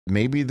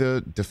maybe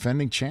the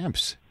defending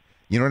champs.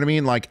 You know what I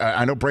mean? Like,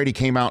 I know Brady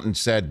came out and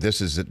said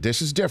this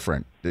is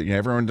different. You know,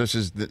 everyone,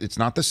 it's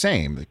not the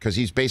same, because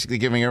he's basically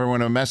giving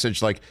everyone a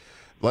message like,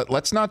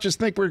 let's not just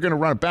think we're going to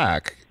run it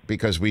back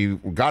because we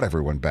got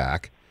everyone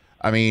back.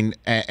 I mean,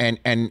 and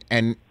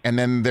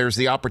then there's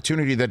the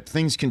opportunity that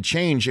things can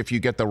change if you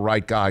get the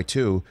right guy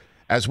too,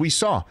 as we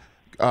saw.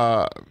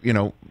 You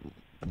know,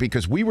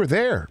 because we were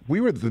there.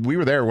 We were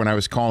there when I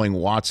was calling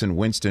Watson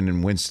Winston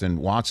and Winston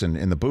Watson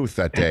in the booth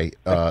that day,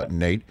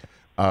 Nate.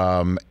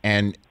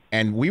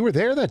 And we were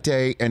there that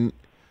day, and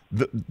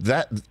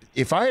that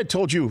if I had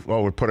told you,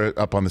 well, we'll put it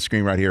up on the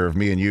screen right here of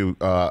me and you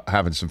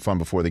having some fun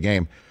before the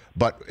game.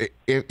 But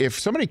if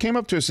somebody came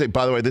up to us and say,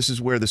 by the way, this is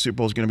where the Super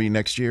Bowl is going to be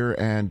next year,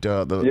 and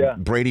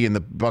Brady and the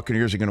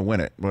Buccaneers are going to win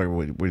it,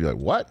 we'd be like,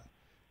 what?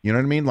 You know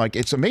what I mean? Like,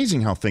 it's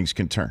amazing how things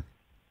can turn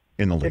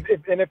in the league.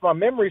 If my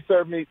memory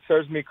serves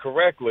me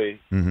correctly,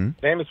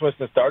 Jameis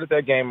Winston started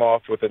that game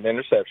off with an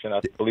interception.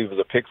 I believe it was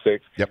a pick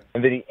six. Yep.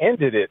 And then he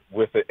ended it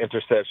with an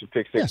interception,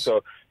 pick six. Yes.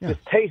 So this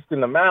taste in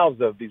the mouths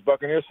of these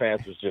Buccaneers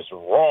fans was just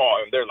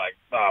raw. And they're like,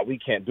 we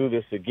can't do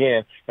this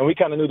again. And we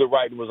kind of knew the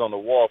writing was on the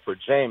wall for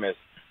Jameis.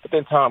 But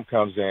then Tom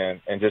comes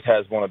in and just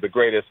has one of the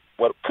greatest,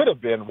 what could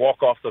have been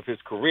walk-offs of his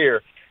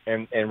career,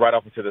 and right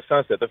off into the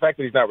sunset. The fact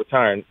that he's not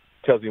retiring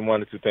tells you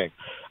one of two things.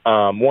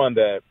 One,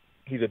 that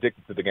he's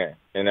addicted to the game.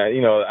 And, I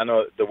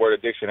know the word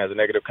addiction has a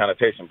negative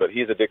connotation, but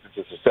he's addicted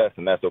to success,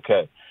 and that's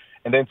okay.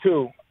 And then,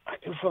 two, I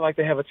do feel like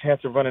they have a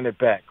chance of running it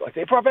back. Like,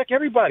 they brought back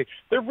everybody.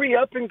 They're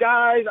re-upping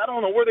guys. I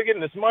don't know where they're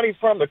getting this money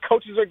from. The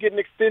coaches are getting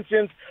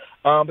extensions.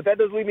 But that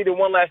does lead me to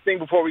one last thing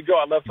before we go.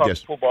 I love talking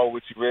football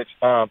with you, Rich.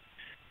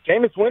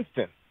 Jameis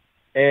Winston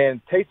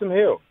and Taysom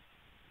Hill.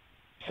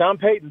 Sean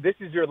Payton, this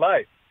is your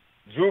life.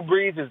 Drew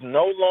Brees is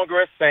no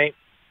longer a Saint.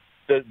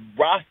 The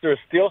roster is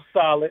still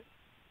solid.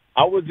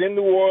 I was in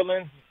New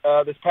Orleans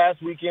this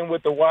past weekend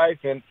with the wife,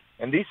 and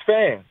these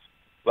fans,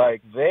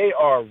 like, they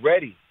are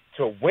ready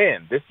to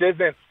win. This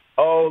isn't,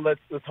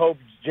 let's hope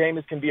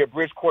Jameis can be a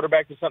bridge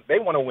quarterback to something.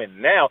 They want to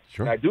win now.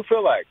 Sure. And I do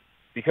feel like,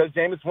 because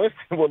Jameis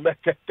Winston will let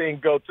that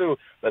thing go too,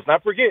 let's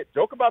not forget,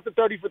 joke about the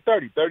 30 for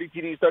 30, 30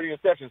 TDs, 30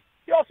 interceptions.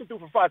 He also threw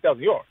for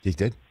 5,000 yards. He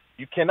did.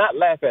 You cannot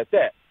laugh at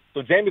that.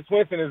 So Jameis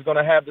Winston is going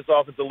to have this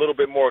offense a little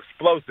bit more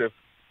explosive.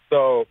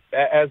 So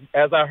as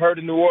I heard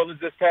in New Orleans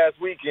this past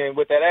weekend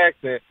with that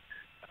accent,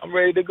 I'm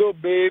ready to go,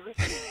 baby.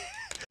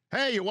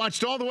 Hey, you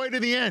watched all the way to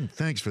the end.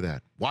 Thanks for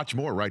that. Watch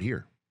more right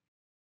here.